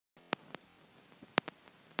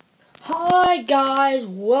Hi guys,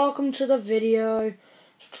 welcome to the video.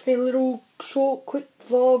 It's a little short, quick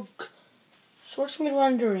vlog. So what's me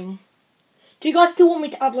wondering? Do you guys still want me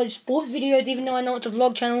to upload sports videos even though I know it's a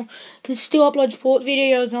vlog channel? I can still upload sports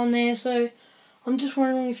videos on there, so I'm just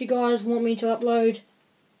wondering if you guys want me to upload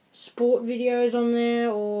sport videos on there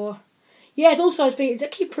or... Yeah, it's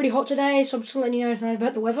actually pretty hot today, so I'm just letting you know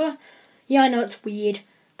about the weather. Yeah, I know it's weird.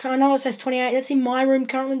 I know it says 28, that's in my room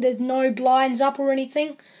currently, there's no blinds up or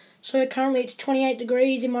anything. So currently it's 28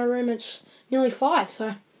 degrees in my room, it's nearly 5,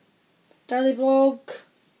 so daily vlog,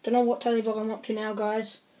 don't know what daily vlog I'm up to now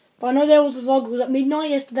guys. But I know there was a vlog, it was at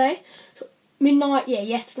midnight yesterday. So, midnight, yeah,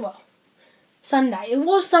 yesterday, well, Sunday. It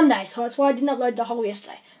was Sunday, so that's why I didn't upload the whole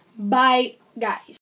yesterday. Bye guys.